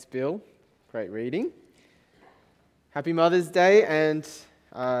Bill. Great reading. Happy Mother's Day, and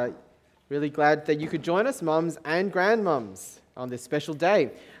really glad that you could join us, mums and grandmums, on this special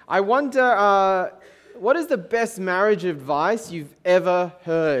day. I wonder, what is the best marriage advice you've ever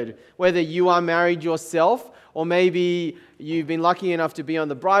heard? Whether you are married yourself, or maybe you've been lucky enough to be on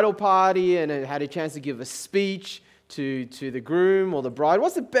the bridal party and had a chance to give a speech to the groom or the bride.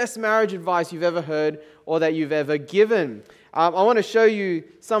 What's the best marriage advice you've ever heard or that you've ever given? I want to show you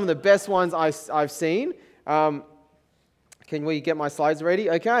some of the best ones I've seen. Can we get my slides ready?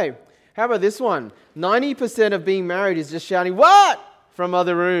 Okay. How about this one? 90% of being married is just shouting, "What?" from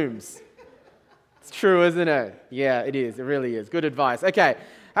other rooms. It's true, isn't it? Yeah, it is. It really is. Good advice. Okay.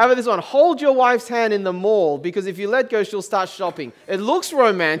 How about this one? Hold your wife's hand in the mall, because if you let go, she'll start shopping. It looks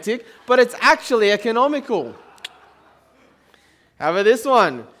romantic, but it's actually economical. How about this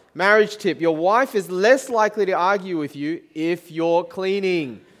one? Marriage tip. Your wife is less likely to argue with you if you're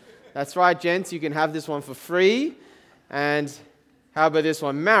cleaning. That's right, gents. You can have this one for free. And how about this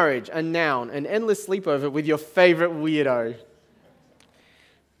one? Marriage, a noun, an endless sleepover with your favorite weirdo.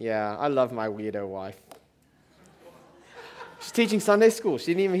 Yeah, I love my weirdo wife. She's teaching Sunday school. She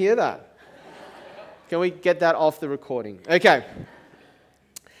didn't even hear that. Can we get that off the recording? Okay.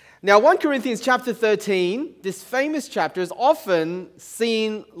 Now, 1 Corinthians chapter 13, this famous chapter, is often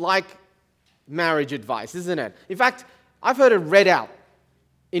seen like marriage advice, isn't it? In fact, I've heard it read out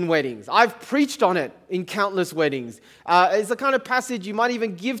in weddings. I've preached on it in countless weddings. It's the kind of passage you might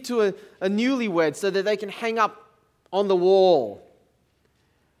even give to a newlywed so that they can hang up on the wall.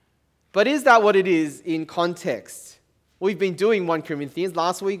 But is that what it is in context? We've been doing 1 Corinthians.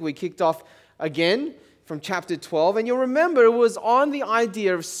 Last week we kicked off again from chapter 12, and you'll remember it was on the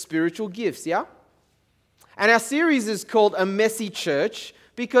idea of spiritual gifts, yeah? And our series is called A Messy Church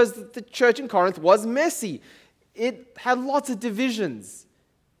because the church in Corinth was messy. It had lots of divisions,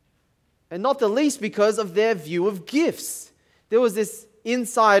 and not the least because of their view of gifts. There was this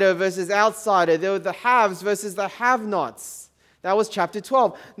insider versus outsider. There were the haves versus the have-nots. That was chapter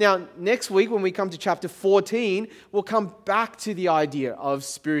 12. Now, next week when we come to chapter 14, we'll come back to the idea of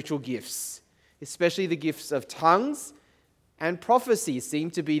spiritual gifts, especially the gifts of tongues and prophecy seem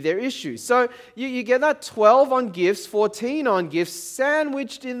to be their issue. So you get that 12 on gifts, 14 on gifts,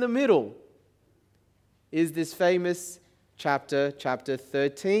 sandwiched in the middle is this famous chapter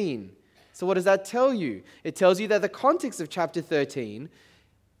 13. So what does that tell you? It tells you that the context of chapter 13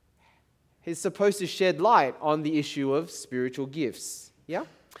 is supposed to shed light on the issue of spiritual gifts. Yeah?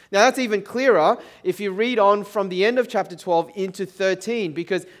 Now that's even clearer if you read on from the end of chapter 12 into 13,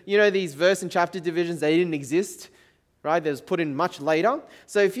 because you know these verse and chapter divisions, they didn't exist, right? They was put in much later.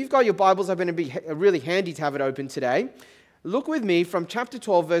 So if you've got your Bibles, I'm going to be really handy to have it open today. Look with me from chapter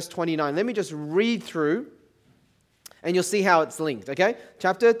 12, verse 29. Let me just read through and you'll see how it's linked, okay?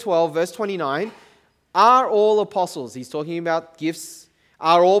 Chapter 12, verse 29. Are all apostles? He's talking about gifts.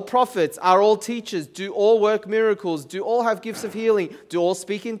 Are all prophets? Are all teachers? Do all work miracles? Do all have gifts of healing? Do all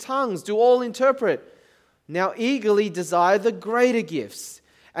speak in tongues? Do all interpret? Now eagerly desire the greater gifts.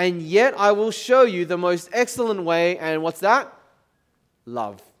 And yet I will show you the most excellent way. And what's that?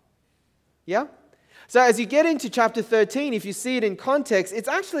 Love. Yeah? So as you get into chapter 13, if you see it in context, it's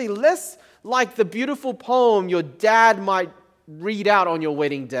actually less like the beautiful poem your dad might read out on your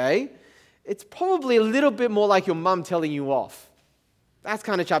wedding day. It's probably a little bit more like your mum telling you off. That's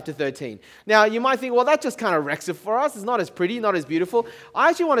kind of chapter 13. Now, you might think, well, that just kind of wrecks it for us. It's not as pretty, not as beautiful. I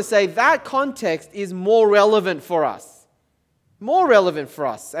actually want to say that context is more relevant for us. More relevant for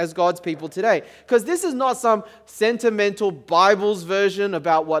us as God's people today. Because this is not some sentimental Bible's version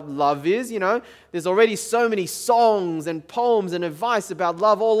about what love is. You know, there's already so many songs and poems and advice about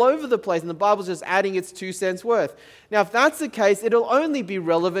love all over the place, and the Bible's just adding its 2 cents worth. Now, if that's the case, it'll only be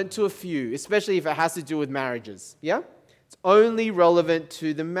relevant to a few, especially if it has to do with marriages. Yeah? It's only relevant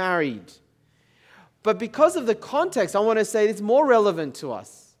to the married. But because of the context, I want to say it's more relevant to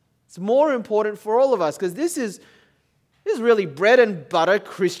us. It's more important for all of us because this is really bread and butter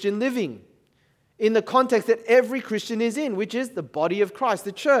Christian living in the context that every Christian is in, which is the body of Christ,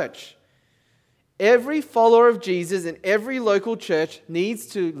 the church. Every follower of Jesus in every local church needs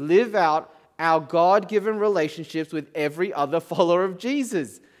to live out our God-given relationships with every other follower of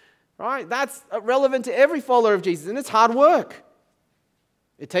Jesus. Right? That's relevant to every follower of Jesus, and it's hard work.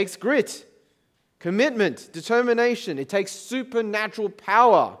 It takes grit, commitment, determination. It takes supernatural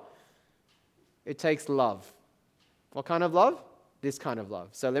power. It takes love. What kind of love? This kind of love.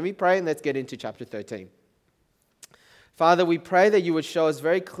 So let me pray and let's get into chapter 13. Father, we pray that you would show us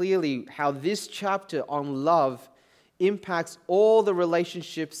very clearly how this chapter on love impacts all the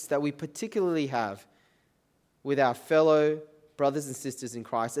relationships that we particularly have with our fellow brothers and sisters in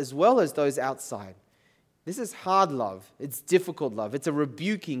Christ, as well as those outside. This is hard love. It's difficult love. It's a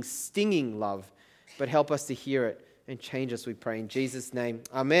rebuking, stinging love. But help us to hear it and change us, we pray. In Jesus' name,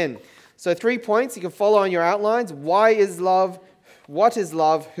 amen. So 3 points you can follow on your outlines. Why is love? What is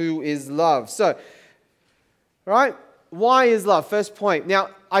love? Who is love? So, right? Why is love? First point. Now,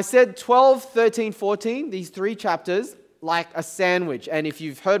 I said 12, 13, 14, these 3 chapters, like a sandwich. And if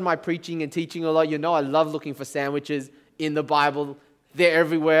you've heard my preaching and teaching a lot, you know I love looking for sandwiches in the Bible. They're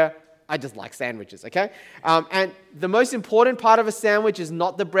everywhere. I just like sandwiches, okay? And the most important part of a sandwich is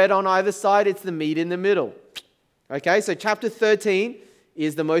not the bread on either side, it's the meat in the middle. Okay, so chapter 13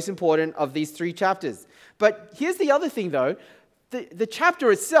 is the most important of these 3 chapters. But here's the other thing though. The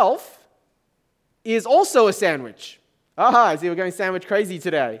chapter itself is also a sandwich. I see we're going sandwich crazy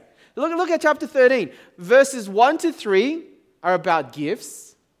today. Look at chapter 13. Verses 1 to 3 are about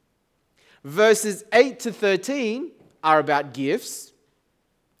gifts. Verses 8 to 13 are about gifts.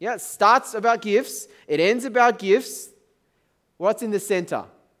 Yeah, it starts about gifts. It ends about gifts. What's in the center?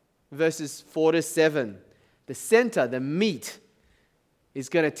 Verses 4 to 7. The center, the meat, is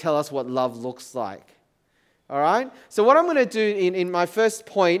going to tell us what love looks like. All right? So what I'm going to do in my first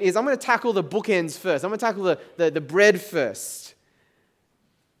point is I'm going to tackle the bookends first. I'm going to tackle the bread first.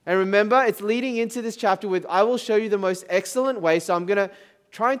 And remember, it's leading into this chapter with, I will show you the most excellent way. So I'm going to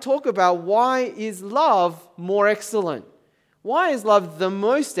try and talk about why is love more excellent? Why is love the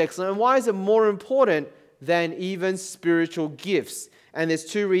most excellent? And why is it more important than even spiritual gifts? And there's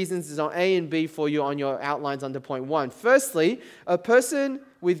 2 reasons. There's on A and B for you on your outlines under point 1. Firstly, a person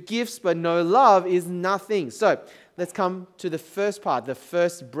with gifts but no love is nothing. So let's come to the first part, the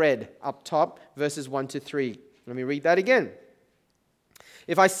first bread up top, verses 1 to 3. Let me read that again.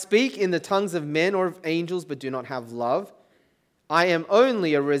 If I speak in the tongues of men or of angels but do not have love, I am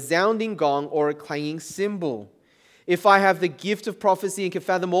only a resounding gong or a clanging cymbal. If I have the gift of prophecy and can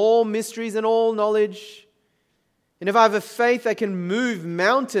fathom all mysteries and all knowledge, and if I have a faith that can move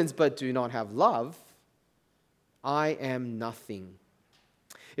mountains but do not have love, I am nothing.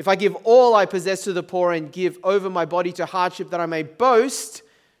 If I give all I possess to the poor and give over my body to hardship that I may boast,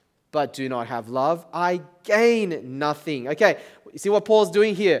 but do not have love, I gain nothing. Okay, you see what Paul's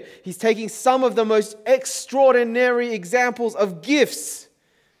doing here? He's taking some of the most extraordinary examples of gifts,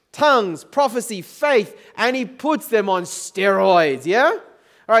 tongues, prophecy, faith, and he puts them on steroids, yeah? All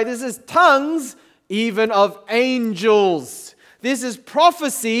right, this is tongues even of angels. This is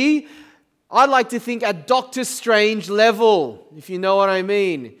prophecy, I'd like to think at Doctor Strange level, if you know what I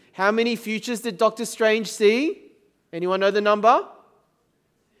mean. How many futures did Doctor Strange see? Anyone know the number?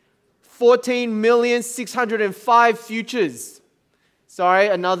 14,605,000 futures. Sorry,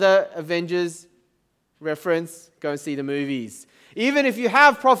 another Avengers reference. Go and see the movies. Even if you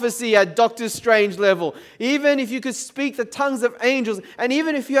have prophecy at Doctor Strange level, even if you could speak the tongues of angels, and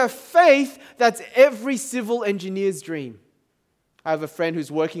even if you have faith, that's every civil engineer's dream. I have a friend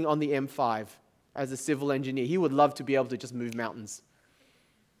who's working on the M5 as a civil engineer. He would love to be able to just move mountains.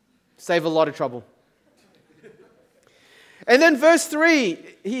 Save a lot of trouble. And then verse 3,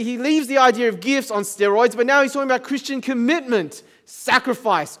 he leaves the idea of gifts on steroids, but now he's talking about Christian commitment,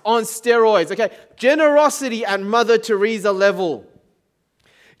 sacrifice on steroids. Okay, generosity at Mother Teresa level.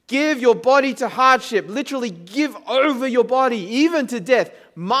 Give your body to hardship, literally give over your body, even to death,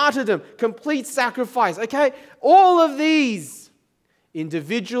 martyrdom, complete sacrifice. Okay, all of these,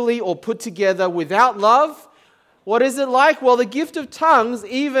 individually or put together without love, what is it like? Well, the gift of tongues,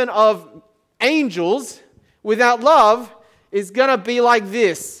 even of angels, without love, is going to be like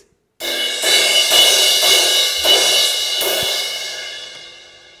this.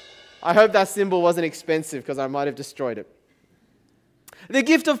 I hope that cymbal wasn't expensive because I might have destroyed it. The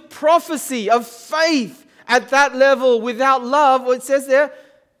gift of prophecy, of faith at that level without love, what it says there,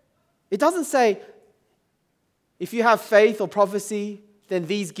 it doesn't say if you have faith or prophecy, then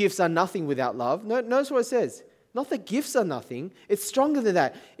these gifts are nothing without love. No, notice what it says. Not that gifts are nothing. It's stronger than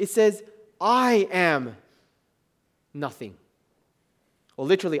that. It says, I am nothing. Or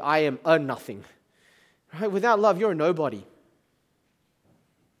literally, I am a nothing. Right? Without love, you're a nobody.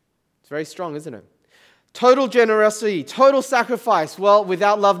 It's very strong, isn't it? Total generosity, total sacrifice. Well,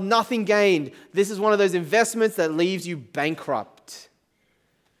 without love, nothing gained. This is one of those investments that leaves you bankrupt.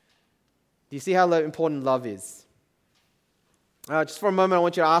 Do you see how important love is? Just for a moment, I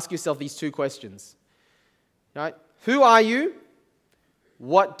want you to ask yourself these 2 questions. Right? Who are you?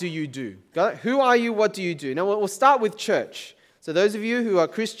 What do you do? Got it? Who are you? What do you do? Now, we'll start with church. So those of you who are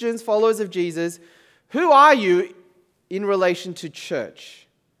Christians, followers of Jesus, who are you in relation to church?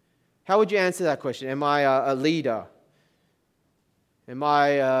 How would you answer that question? Am I a leader? Am I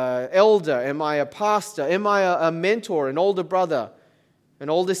an elder? Am I a pastor? Am I a mentor, an older brother, an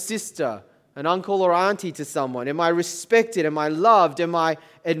older sister, an uncle or auntie to someone? Am I respected? Am I loved? Am I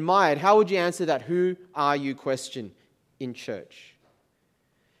admired? How would you answer that "who are you" question in church?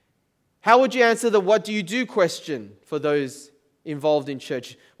 How would you answer the "what do you do" question for those involved in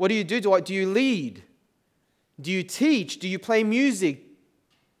church? What do you do? Do you lead? Do you teach? Do you play music?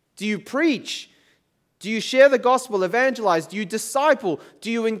 Do you preach? Do you share the gospel, evangelize? Do you disciple? Do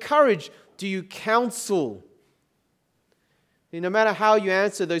you encourage? Do you counsel? No matter how you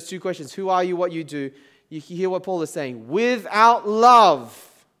answer those two questions, who are you, what you do, you hear what Paul is saying. Without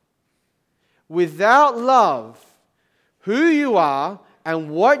love, who you are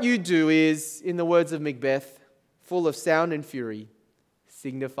and what you do is, in the words of Macbeth, full of sound and fury,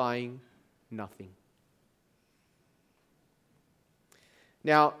 signifying nothing.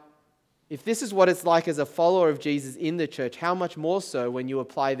 Now, if this is what it's like as a follower of Jesus in the church, how much more so when you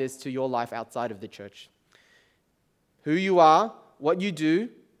apply this to your life outside of the church? Who you are, what you do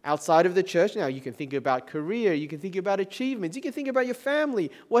outside of the church. Now, you can think about career, you can think about achievements, you can think about your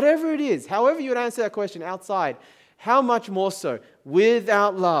family, whatever it is, however you would answer that question outside, how much more so?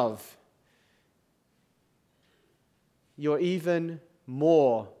 Without love, you're even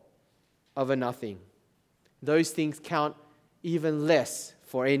more of a nothing. Those things count even less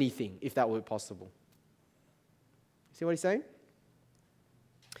for anything, if that were possible. See what he's saying?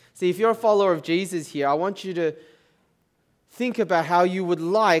 See, if you're a follower of Jesus here, I want you to think about how you would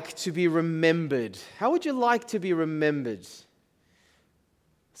like to be remembered. How would you like to be remembered?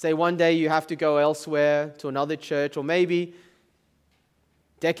 Say one day you have to go elsewhere to another church, or maybe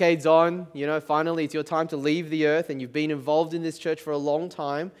decades on, finally it's your time to leave the earth and you've been involved in this church for a long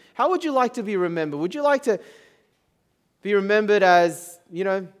time. How would you like to be remembered? Would you like to be remembered as,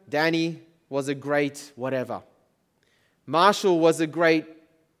 Danny was a great whatever. Marshall was a great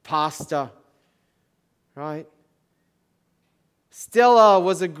pastor, right? Stella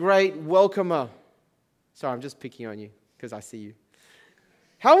was a great welcomer. Sorry, I'm just picking on you because I see you.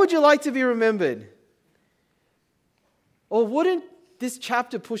 How would you like to be remembered? Or wouldn't this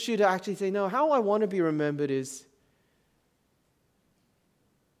chapter push you to actually say, no, how I want to be remembered is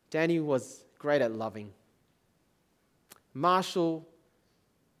Danny was great at loving. Marshall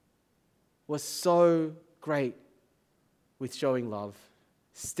was so great with showing love.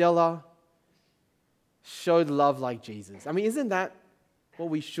 Stella showed love like Jesus. I mean, isn't that what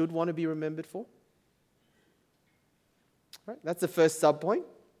we should want to be remembered for? Right, that's the first subpoint.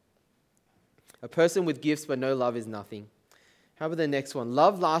 A person with gifts but no love is nothing. How about the next one?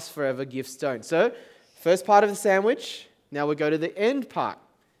 Love lasts forever, gifts don't. So, first part of the sandwich. Now we'll go to the end part.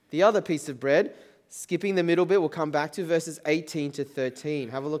 The other piece of bread. Skipping the middle bit, we'll come back to verses 18 to 13.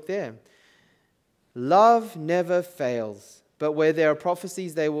 Have a look there. Love never fails, but where there are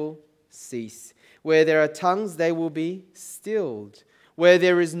prophecies, they will cease. Where there are tongues, they will be stilled. Where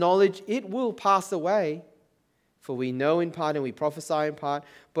there is knowledge, it will pass away. For we know in part and we prophesy in part,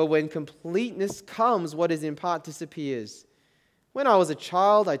 but when completeness comes, what is in part disappears. When I was a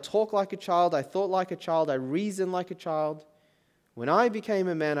child, I talked like a child, I thought like a child, I reasoned like a child. When I became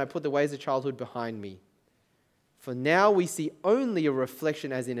a man, I put the ways of childhood behind me. For now we see only a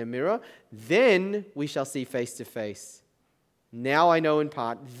reflection as in a mirror. Then we shall see face to face. Now I know in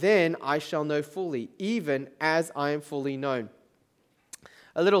part. Then I shall know fully, even as I am fully known.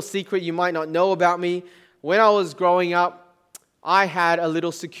 A little secret you might not know about me. When I was growing up, I had a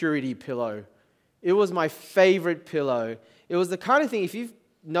little security pillow. It was my favorite pillow. It was the kind of thing, if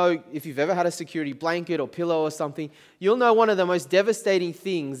you've ever had a security blanket or pillow or something, you'll know one of the most devastating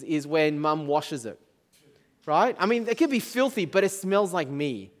things is when mum washes it, right? I mean, it can be filthy, but it smells like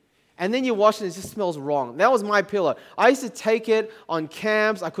me. And then you wash it, it just smells wrong. That was my pillow. I used to take it on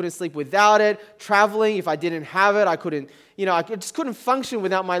camps. I couldn't sleep without it. Traveling, if I didn't have it, I just couldn't function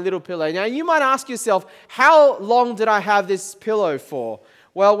without my little pillow. Now, you might ask yourself, how long did I have this pillow for?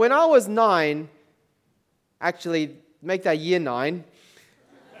 Well, when I was 9, actually, make that year 9,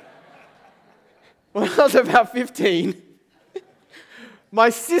 when I was about 15,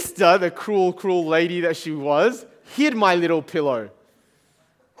 my sister, the cruel, cruel lady that she was, hid my little pillow.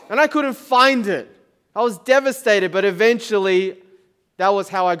 And I couldn't find it. I was devastated, but eventually that was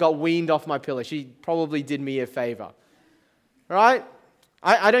how I got weaned off my pillow. She probably did me a favor. Right?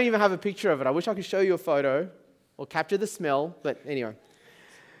 I don't even have a picture of it. I wish I could show you a photo or capture the smell, but anyway.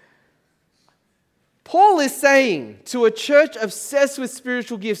 Paul is saying to a church obsessed with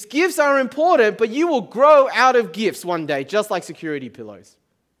spiritual gifts, gifts are important, but you will grow out of gifts one day, just like security pillows.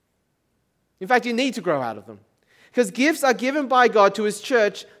 In fact, you need to grow out of them. Because gifts are given by God to His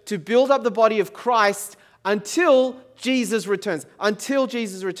church to build up the body of Christ until Jesus returns. Until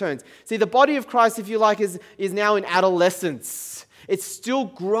Jesus returns. See, the body of Christ, if you like, is now in adolescence. It's still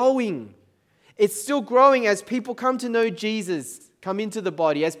growing. It's still growing as people come to know Jesus, come into the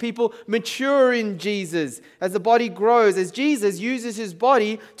body, as people mature in Jesus, as the body grows, as Jesus uses his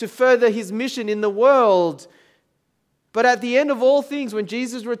body to further his mission in the world. But at the end of all things, when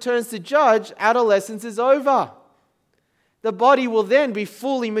Jesus returns to judge, adolescence is over. The body will then be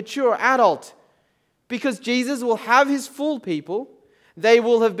fully mature, adult, because Jesus will have his full people. They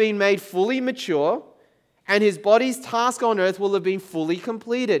will have been made fully mature, and his body's task on earth will have been fully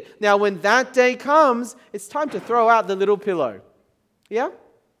completed. Now, when that day comes, it's time to throw out the little pillow. Yeah?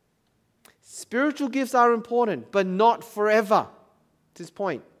 Spiritual gifts are important, but not forever. At this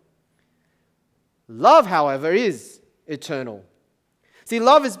point. Love, however, is eternal. See,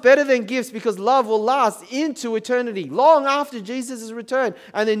 love is better than gifts because love will last into eternity, long after Jesus' return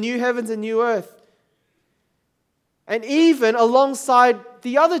and the new heavens and new earth. And even alongside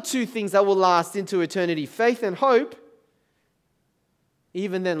the other two things that will last into eternity, faith and hope,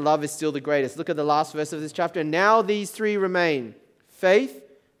 even then love is still the greatest. Look at the last verse of this chapter. Now these three remain: faith,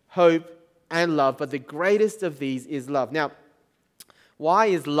 hope, and love. But the greatest of these is love. Now, why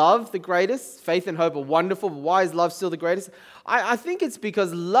is love the greatest? Faith and hope are wonderful, but why is love still the greatest? I think it's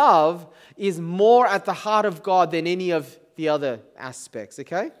because love is more at the heart of God than any of the other aspects,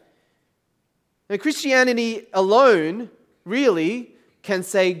 okay? Now, Christianity alone really can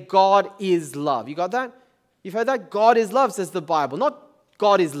say God is love. You got that? You've heard that? God is love, says the Bible. Not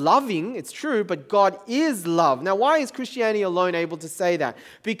God is loving, it's true, but God is love. Now, why is Christianity alone able to say that?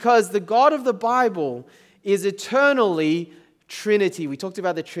 Because the God of the Bible is eternally Trinity. We talked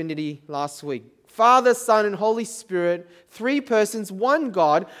about the Trinity last week. Father, Son, and Holy Spirit, three persons, one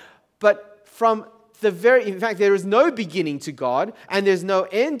God, but from in fact, there is no beginning to God and there's no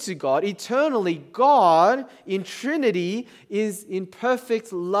end to God. Eternally, God in Trinity is in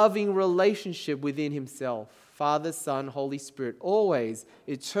perfect loving relationship within himself. Father, Son, Holy Spirit, always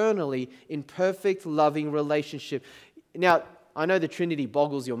eternally in perfect loving relationship. Now, I know the Trinity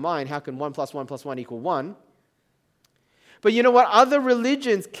boggles your mind. How can 1 + 1 + 1 = 1? But you know what other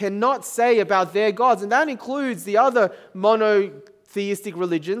religions cannot say about their gods? And that includes the other monotheistic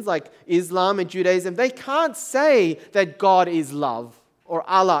religions like Islam and Judaism. They can't say that God is love or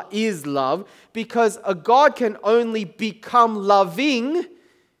Allah is love, because a God can only become loving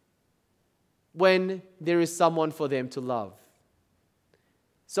when there is someone for them to love.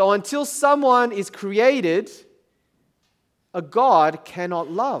 So until someone is created, a God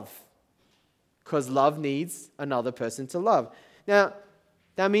cannot love, because love needs another person to love. Now,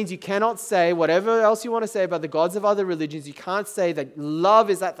 that means you cannot say whatever else you want to say about the gods of other religions. You can't say that love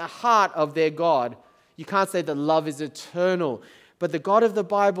is at the heart of their God. You can't say that love is eternal. But the God of the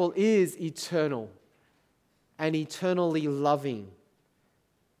Bible is eternal and eternally loving.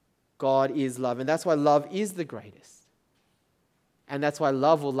 God is love. And that's why love is the greatest. And that's why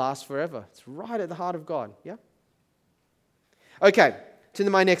love will last forever. It's right at the heart of God. Yeah? Okay, to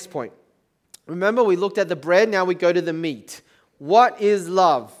my next point. Remember, we looked at the bread, now we go to the meat. What is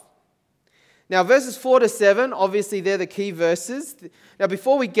love? Now, verses 4 to 7, obviously they're the key verses. Now,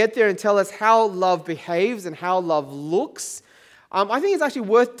 before we get there and tell us how love behaves and how love looks, I think it's actually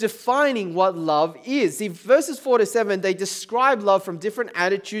worth defining what love is. See, verses 4 to 7, they describe love from different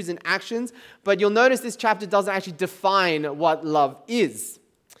attitudes and actions, but you'll notice this chapter doesn't actually define what love is.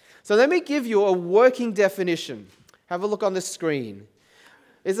 So let me give you a working definition. Have a look on the screen.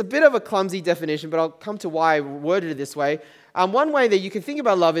 It's a bit of a clumsy definition, but I'll come to why I worded it this way. One way that you can think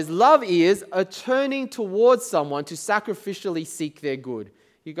about love is a turning towards someone to sacrificially seek their good.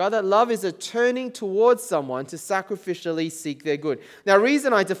 You got that? Love is a turning towards someone to sacrificially seek their good. Now, the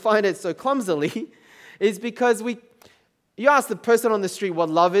reason I define it so clumsily is because you ask the person on the street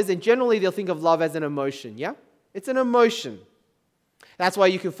what love is, and generally they'll think of love as an emotion, yeah? It's an emotion. That's why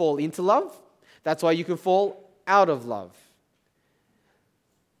you can fall into love. That's why you can fall out of love.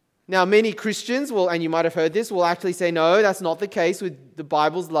 Now, many Christians will, and you might have heard this, will actually say, no, that's not the case with the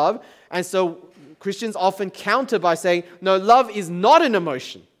Bible's love. And so Christians often counter by saying, no, love is not an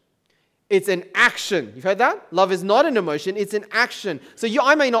emotion. It's an action. You've heard that? Love is not an emotion, it's an action. So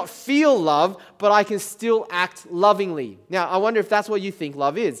I may not feel love, but I can still act lovingly. Now, I wonder if that's what you think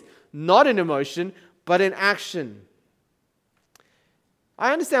love is. Not an emotion, but an action.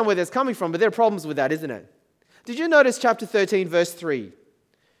 I understand where that's coming from, but there are problems with that, isn't it? Did you notice chapter 13, verse 3?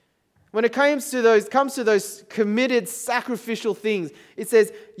 When it comes to those committed sacrificial things, it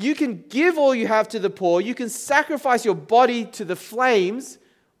says, you can give all you have to the poor, you can sacrifice your body to the flames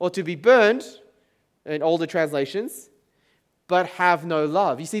or to be burned, in older translations, but have no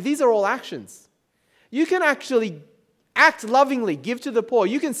love. You see, these are all actions. You can actually act lovingly, give to the poor.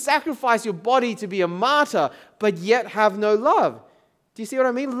 You can sacrifice your body to be a martyr, but yet have no love. Do you see what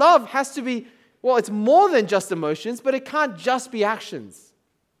I mean? Love has to be, well, it's more than just emotions, but it can't just be actions.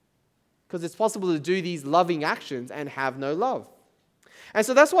 Because it's possible to do these loving actions and have no love. And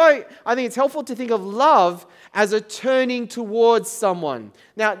so that's why I think it's helpful to think of love as a turning towards someone.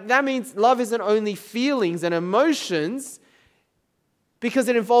 Now, that means love isn't only feelings and emotions, because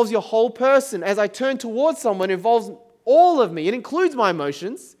it involves your whole person. As I turn towards someone, it involves all of me. It includes my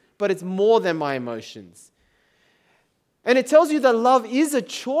emotions, but it's more than my emotions. And it tells you that love is a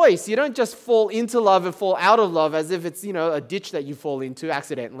choice. You don't just fall into love and fall out of love as if it's, a ditch that you fall into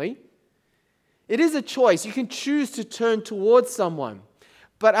accidentally. It is a choice. You can choose to turn towards someone.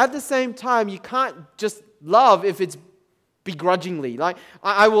 But at the same time, you can't just love if it's begrudgingly. Like,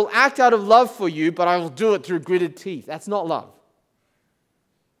 I will act out of love for you, but I will do it through gritted teeth. That's not love.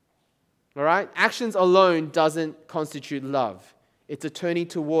 All right? Actions alone doesn't constitute love. It's a turning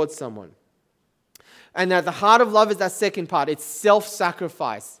towards someone. And at the heart of love is that second part. It's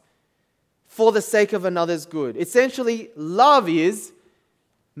self-sacrifice for the sake of another's good. Essentially, love is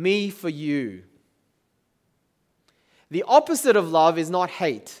me for you. The opposite of love is not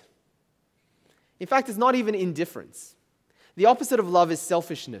hate. In fact, it's not even indifference. The opposite of love is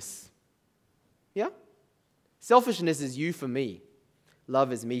selfishness. Yeah? Selfishness is you for me.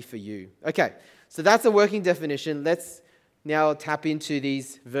 Love is me for you. Okay, so that's a working definition. Let's now tap into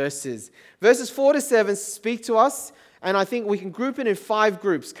these verses. Verses 4 to 7 speak to us, and I think we can group it in 5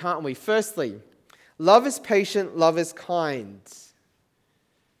 groups, can't we? Firstly, love is patient, love is kind.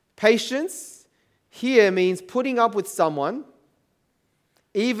 Patience here means putting up with someone,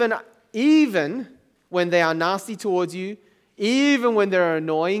 even when they are nasty towards you, even when they're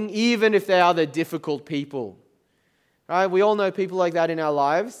annoying, even if they are the difficult people. Right? We all know people like that in our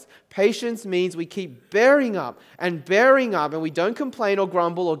lives. Patience means we keep bearing up, and we don't complain or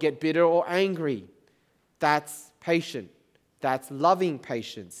grumble or get bitter or angry. That's patient. That's loving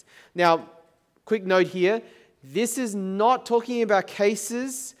patience. Now, quick note here. This is not talking about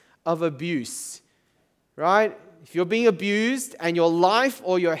cases of abuse. Right? If you're being abused and your life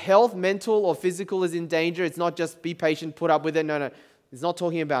or your health, mental or physical, is in danger, it's not just be patient, put up with it. No. It's not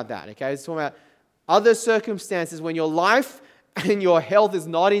talking about that. Okay? It's talking about other circumstances when your life and your health is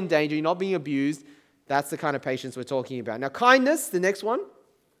not in danger, you're not being abused. That's the kind of patience we're talking about. Now, kindness, the next one,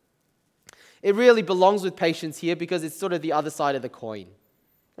 it really belongs with patience here because it's sort of the other side of the coin.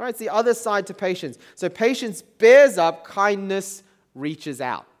 Right? It's the other side to patience. So patience bears up, kindness reaches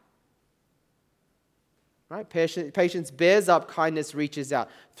out. Right? Patience bears up, kindness reaches out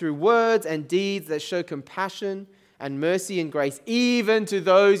through words and deeds that show compassion and mercy and grace, even to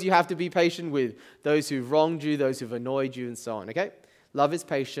those you have to be patient with, those who've wronged you, those who've annoyed you, and so on. Okay? Love is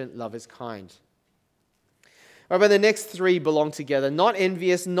patient, love is kind. All right, but the next 3 belong together. Not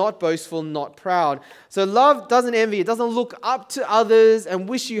envious, not boastful, not proud. So love doesn't envy. It doesn't look up to others and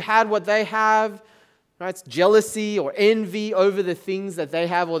wish you had what they have. Right? It's jealousy or envy over the things that they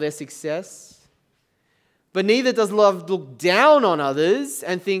have or their success. But neither does love look down on others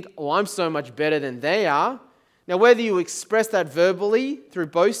and think, oh, I'm so much better than they are. Now, whether you express that verbally through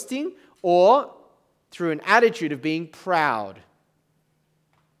boasting or through an attitude of being proud.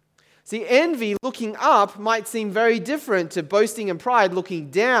 See, envy looking up might seem very different to boasting and pride looking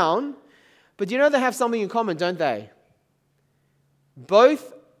down, but they have something in common, don't they?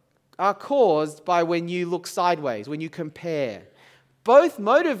 Both are caused by when you look sideways, when you compare. Both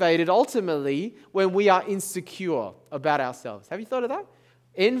motivated ultimately when we are insecure about ourselves. Have you thought of that?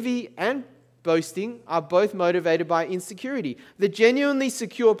 Envy and boasting are both motivated by insecurity. The genuinely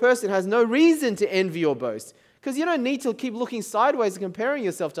secure person has no reason to envy or boast because you don't need to keep looking sideways and comparing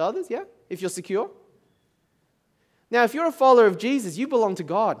yourself to others, yeah? If you're secure. Now, if you're a follower of Jesus, you belong to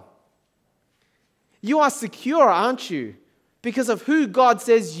God. You are secure, aren't you? Because of who God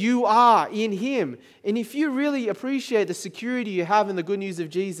says you are in Him. And if you really appreciate the security you have in the good news of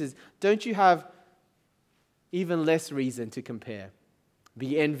Jesus, don't you have even less reason to compare,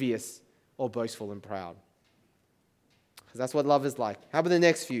 be envious or boastful and proud? Because that's what love is like. How about the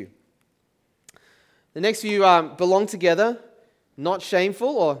next few? The next few belong together, not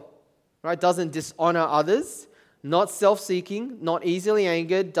shameful or doesn't dishonor others. Not self-seeking, not easily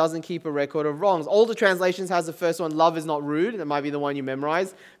angered, doesn't keep a record of wrongs. Older translations has the first one, love is not rude. That might be the one you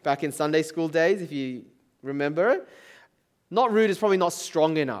memorized back in Sunday school days, if you remember it. Not rude is probably not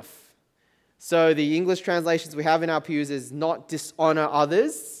strong enough. So the English translations we have in our pews is not dishonor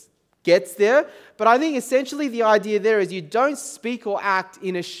others, gets there. But I think essentially the idea there is you don't speak or act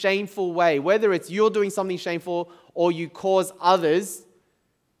in a shameful way, whether it's you're doing something shameful or you cause others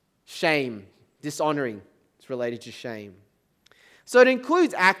shame, dishonoring. It's related to shame. So it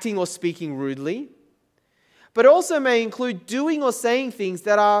includes acting or speaking rudely, but it also may include doing or saying things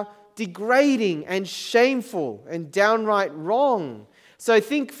that are degrading and shameful and downright wrong. So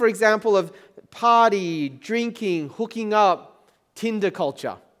think, for example, of party, drinking, hooking up, Tinder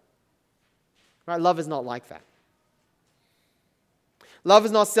culture. Right? Love is not like that. Love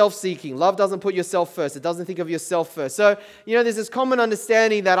is not self-seeking. Love doesn't put yourself first. It doesn't think of yourself first. So, there's this common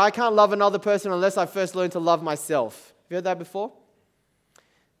understanding that I can't love another person unless I first learn to love myself. Have you heard that before?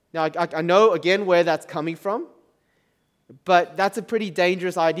 Now, I know, again, where that's coming from, but that's a pretty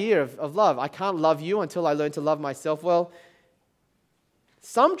dangerous idea of love. I can't love you until I learn to love myself. Well,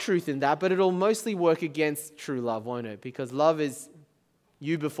 some truth in that, but it'll mostly work against true love, won't it? Because love is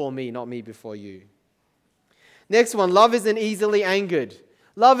you before me, not me before you. Next one, love isn't easily angered.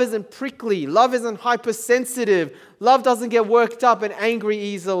 Love isn't prickly. Love isn't hypersensitive. Love doesn't get worked up and angry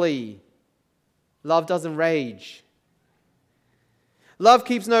easily. Love doesn't rage. Love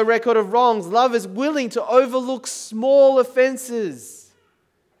keeps no record of wrongs. Love is willing to overlook small offenses.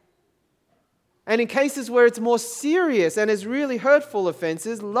 And in cases where it's more serious and is really hurtful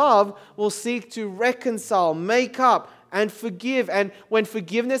offenses, love will seek to reconcile, make up, and forgive. And when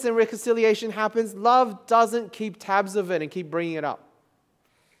forgiveness and reconciliation happens, love doesn't keep tabs of it and keep bringing it up.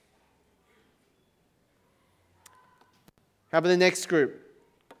 How about the next group?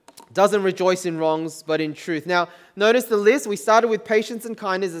 Doesn't rejoice in wrongs, but in truth. Now, notice the list. We started with patience and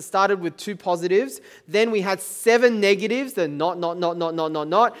kindness. It started with 2 positives. Then we had 7 negatives, the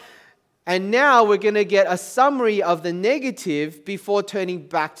not. And now we're going to get a summary of the negative before turning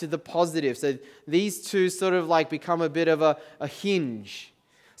back to the positive. So these two sort of like become a bit of a hinge.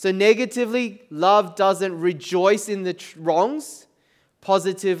 So negatively, love doesn't rejoice in the wrongs.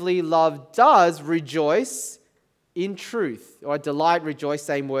 Positively, love does rejoice in truth. Or delight, rejoice,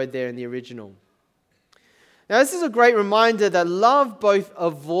 same word there in the original. Now this is a great reminder that love both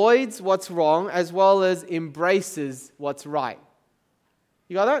avoids what's wrong as well as embraces what's right.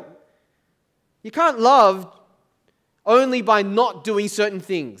 You got that? You can't love only by not doing certain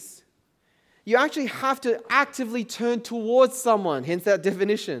things. You actually have to actively turn towards someone, hence that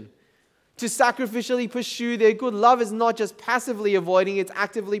definition, to sacrificially pursue their good. Love is not just passively avoiding, it's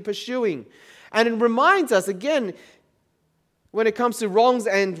actively pursuing. And it reminds us, again, when it comes to wrongs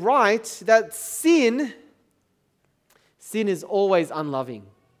and right, that sin is always unloving.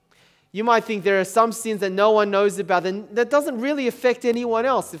 You might think there are some sins that no one knows about that doesn't really affect anyone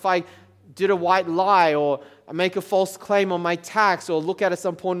else. If I did a white lie or make a false claim on my tax or look at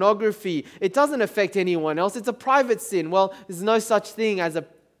some pornography, it doesn't affect anyone else. It's a private sin. Well, there's no such thing as a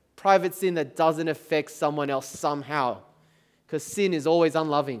private sin that doesn't affect someone else somehow, because sin is always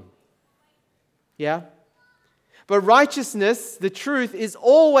unloving. Yeah? But righteousness, the truth, is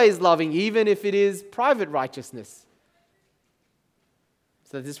always loving, even if it is private righteousness.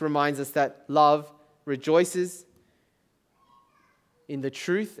 So this reminds us that love rejoices in the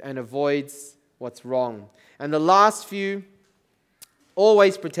truth and avoids what's wrong. And the last few,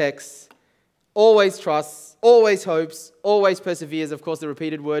 always protects, always trusts, always hopes, always perseveres. Of course, the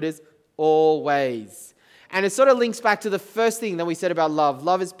repeated word is always. And it sort of links back to the first thing that we said about love.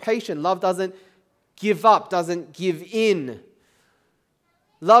 Love is patient. Love doesn't give up, doesn't give in.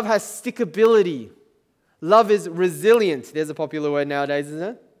 Love has stickability. Love is resilient. There's a popular word nowadays, isn't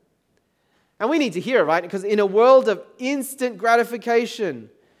it? And we need to hear it, right? Because in a world of instant gratification,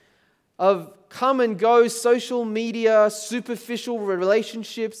 of come and go, social media, superficial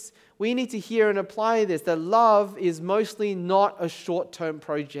relationships, we need to hear and apply this, that love is mostly not a short-term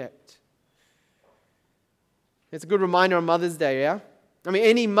project. It's a good reminder on Mother's Day, yeah? I mean,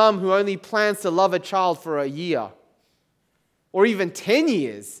 any mum who only plans to love a child for a year or even 10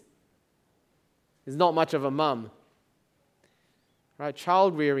 years is not much of a mum. Right?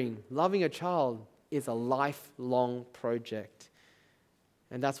 Child rearing, loving a child is a lifelong project.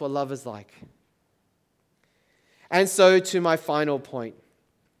 And that's what love is like. And so to my final point.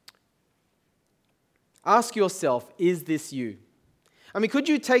 Ask yourself, is this you? I mean, could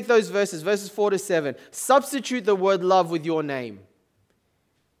you take those verses 4 to 7, substitute the word love with your name?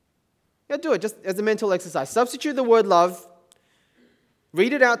 Yeah, do it just as a mental exercise. Substitute the word love,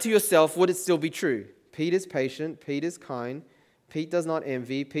 read it out to yourself, would it still be true? Pete is patient, Pete is kind, Pete does not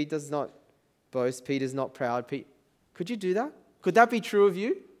envy, Pete does not boast, Pete is not proud. Could you do that? Could that be true of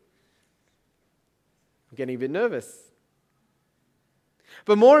you? I'm getting a bit nervous.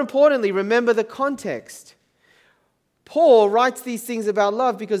 But more importantly, remember the context. Paul writes these things about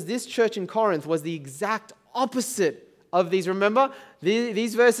love because this church in Corinth was the exact opposite of these. Remember,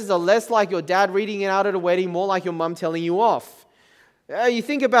 these verses are less like your dad reading it out at a wedding, more like your mum telling you off. You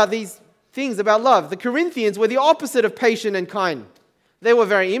think about these things about love. The Corinthians were the opposite of patient and kind. They were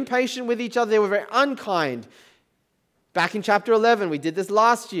very impatient with each other. They were very unkind. Back in chapter 11, we did this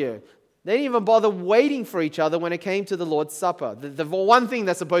last year. They didn't even bother waiting for each other when it came to the Lord's Supper, the one thing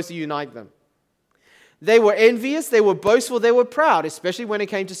that's supposed to unite them. They were envious, they were boastful, they were proud, especially when it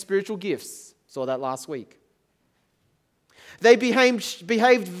came to spiritual gifts. Saw that last week. They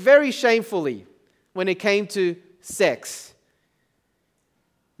behaved very shamefully when it came to sex.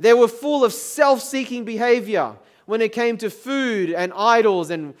 They were full of self-seeking behavior when it came to food and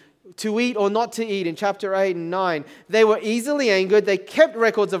idols and to eat or not to eat in chapter 8 and 9. They were easily angered. They kept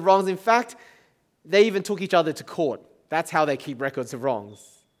records of wrongs. In fact, they even took each other to court. That's how they keep records of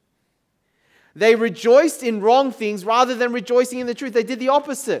wrongs. They rejoiced in wrong things rather than rejoicing in the truth. They did the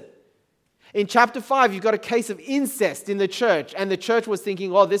opposite. In chapter 5, you've got a case of incest in the church, and the church was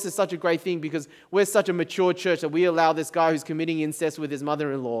thinking, oh, this is such a great thing because we're such a mature church that we allow this guy who's committing incest with his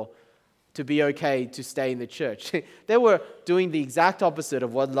mother-in-law to be okay to stay in the church. They were doing the exact opposite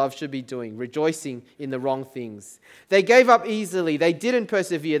of what love should be doing, rejoicing in the wrong things. They gave up easily. They didn't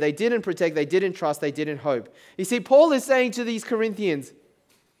persevere. They didn't protect. They didn't trust. They didn't hope. You see, Paul is saying to these Corinthians,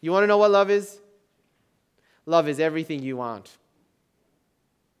 you want to know what love is? Love is everything you aren't.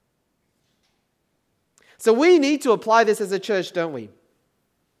 So we need to apply this as a church, don't we?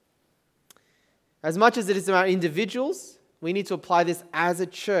 As much as it is about individuals, we need to apply this as a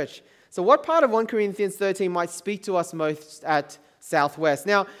church. So what part of 1 Corinthians 13 might speak to us most at Southwest?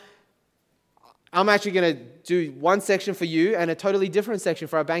 Now, I'm actually going to do one section for you and a totally different section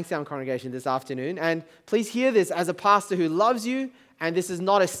for our Bankstown congregation this afternoon. And please hear this as a pastor who loves you, and this is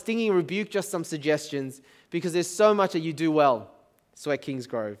not a stinging rebuke, just some suggestions, because there's so much that you do well, so at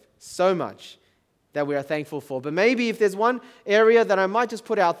Kingsgrove, so much that we are thankful for. But maybe if there's one area that I might just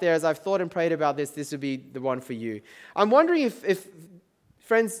put out there as I've thought and prayed about this, this would be the one for you. I'm wondering if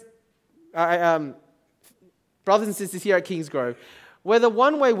friends, brothers and sisters here at Kingsgrove, whether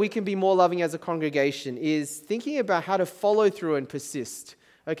one way we can be more loving as a congregation is thinking about how to follow through and persist.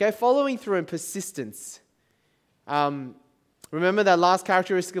 Okay, following through and persistence. Remember that last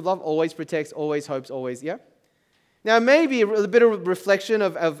characteristic of love? Always protects, always hopes, always, yeah? Now, maybe a bit of reflection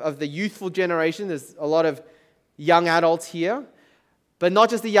of the youthful generation. There's a lot of young adults here. But not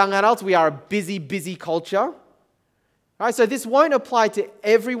just the young adults. We are a busy, busy culture. All right, so this won't apply to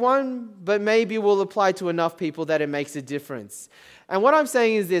everyone, but maybe will apply to enough people that it makes a difference. And what I'm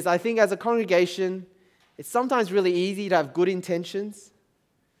saying is this. I think as a congregation, it's sometimes really easy to have good intentions,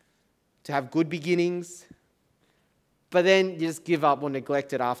 to have good beginnings, but then you just give up or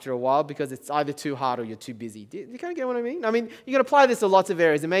neglect it after a while because it's either too hard or you're too busy. Do you kind of get what I mean? I mean, you can apply this to lots of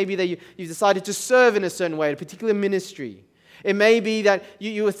areas. It may be that you've decided to serve in a certain way, a particular ministry. It may be that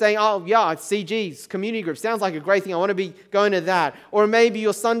you were saying, oh, yeah, CG's community group sounds like a great thing. I want to be going to that. Or it may be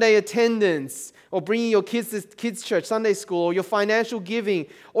your Sunday attendance or bringing your kids to kids' church, Sunday school, or your financial giving.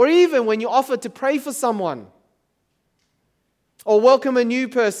 Or even when you offer to pray for someone or welcome a new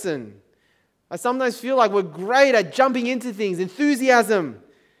person. I sometimes feel like we're great at jumping into things, enthusiasm,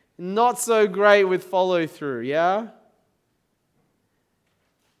 not so great with follow through, yeah?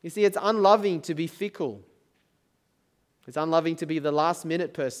 You see, it's unloving to be fickle. It's unloving to be the last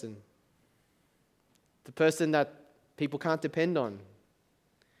minute person, the person that people can't depend on.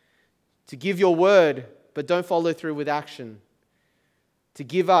 To give your word, but don't follow through with action. To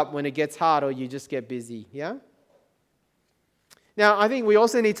give up when it gets hard or you just get busy, yeah? Now, I think we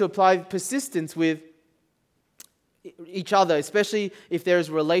also need to apply persistence with each other, especially if there is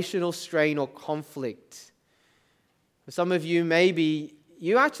relational strain or conflict. For some of you, maybe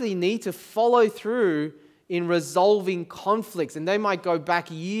you actually need to follow through in resolving conflicts, and they might go back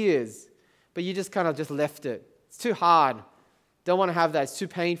years, but you just kind of just left it. It's too hard. Don't want to have that. It's too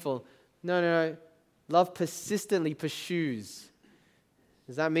painful. No. Love persistently pursues.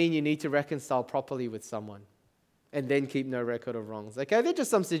 Does that mean you need to reconcile properly with someone? And then keep no record of wrongs. Okay, they're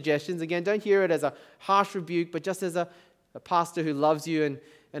just some suggestions. Again, don't hear it as a harsh rebuke, but just as a pastor who loves you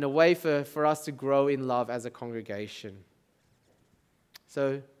and a way for us to grow in love as a congregation.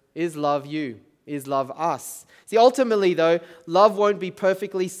 So, is love you? Is love us? See, ultimately though, love won't be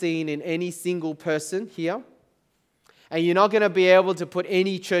perfectly seen in any single person here. And you're not going to be able to put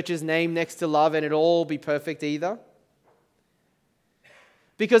any church's name next to love and it'll all be perfect either.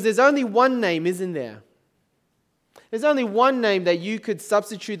 Because there's only one name, isn't there? There's only one name that you could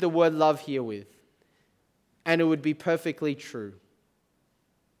substitute the word love here with, and it would be perfectly true.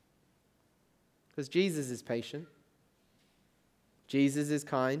 Because Jesus is patient. Jesus is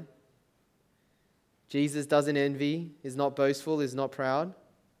kind. Jesus doesn't envy, is not boastful, is not proud.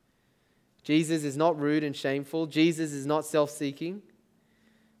 Jesus is not rude and shameful. Jesus is not self-seeking.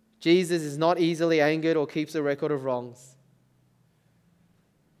 Jesus is not easily angered or keeps a record of wrongs.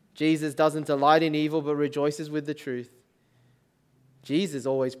 Jesus doesn't delight in evil but rejoices with the truth. Jesus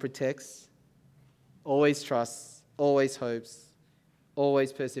always protects, always trusts, always hopes,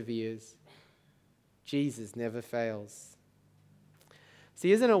 always perseveres. Jesus never fails.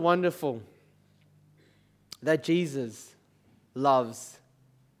 See, isn't it wonderful that Jesus loves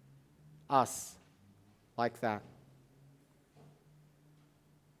us like that?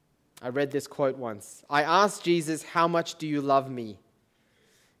 I read this quote once. I asked Jesus, "How much do you love me?"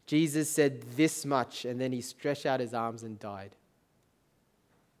 Jesus said, "This much," and then he stretched out his arms and died.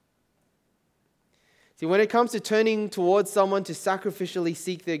 See, when it comes to turning towards someone to sacrificially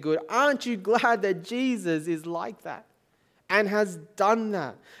seek their good, aren't you glad that Jesus is like that and has done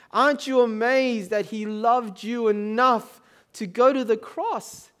that? Aren't you amazed that he loved you enough to go to the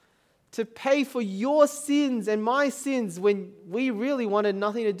cross, to pay for your sins and my sins when we really wanted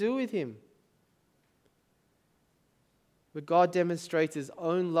nothing to do with him? But God demonstrates his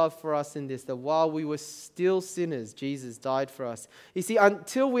own love for us in this, that while we were still sinners, Jesus died for us. You see,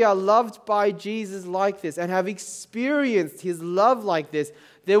 until we are loved by Jesus like this and have experienced his love like this,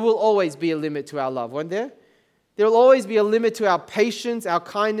 there will always be a limit to our love, won't there? There will always be a limit to our patience, our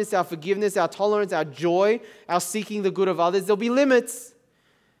kindness, our forgiveness, our tolerance, our joy, our seeking the good of others. There'll be limits.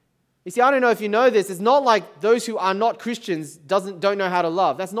 You see, I don't know if you know this. It's not like those who are not Christians don't know how to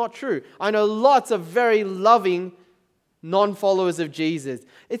love. That's not true. I know lots of very loving non-followers of Jesus.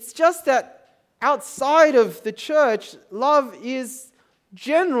 It's just that outside of the church, love is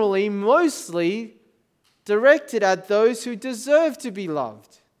generally, mostly directed at those who deserve to be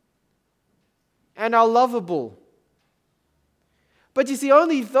loved and are lovable. But you see,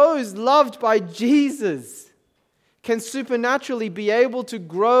 only those loved by Jesus can supernaturally be able to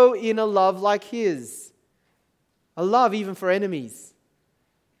grow in a love like his. A love even for enemies.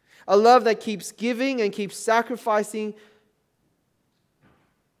 A love that keeps giving and keeps sacrificing,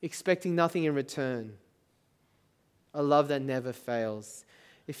 expecting nothing in return. A love that never fails.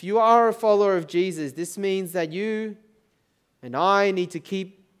 If you are a follower of Jesus, this means that you and I need to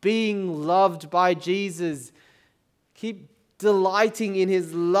keep being loved by Jesus. Keep delighting in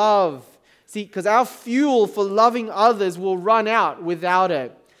his love. See, because our fuel for loving others will run out without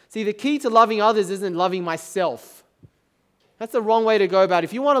it. See, the key to loving others isn't loving myself. That's the wrong way to go about it.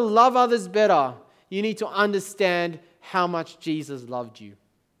 If you want to love others better, you need to understand how much Jesus loved you.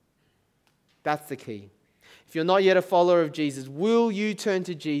 That's the key. If you're not yet a follower of Jesus, will you turn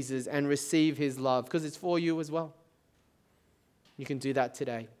to Jesus and receive his love? Because it's for you as well. You can do that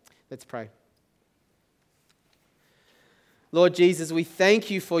today. Let's pray. Lord Jesus, we thank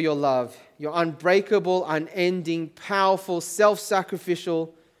you for your love, your unbreakable, unending, powerful,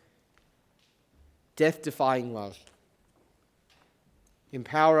 self-sacrificial, death-defying love.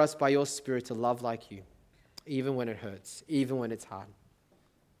 Empower us by your Spirit to love like you, even when it hurts, even when it's hard.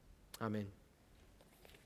 Amen.